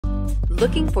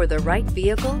Looking for the right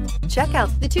vehicle? Check out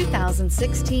the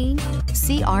 2016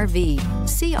 CR-V.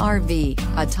 CR-V,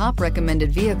 a top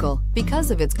recommended vehicle because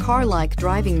of its car-like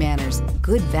driving manners,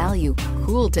 good value,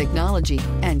 cool technology,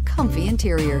 and comfy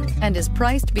interior, and is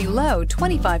priced below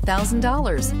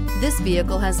 $25,000. This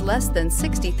vehicle has less than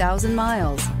 60,000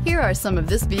 miles. Here are some of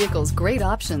this vehicle's great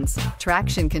options: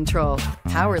 traction control,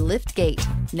 power liftgate,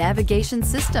 navigation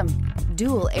system,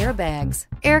 dual airbags,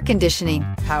 air conditioning,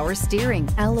 power steering,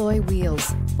 alloy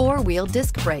wheels, four-wheel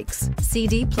disc brakes,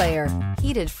 CD player,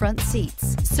 heated front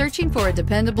seats. Searching for a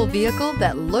dependable vehicle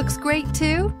that looks great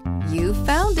too? You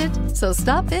found it, so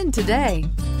stop in today.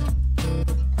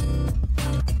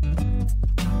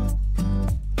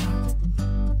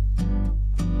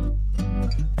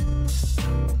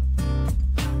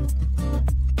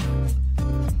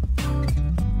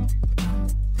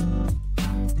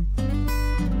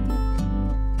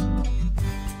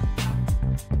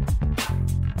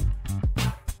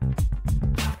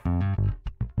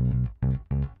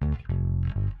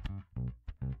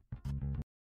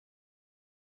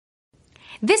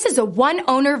 This is a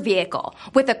one-owner vehicle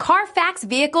with a Carfax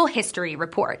Vehicle History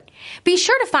Report. Be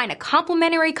sure to find a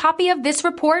complimentary copy of this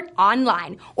report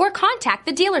online or contact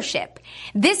the dealership.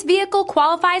 This vehicle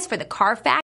qualifies for the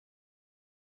Carfax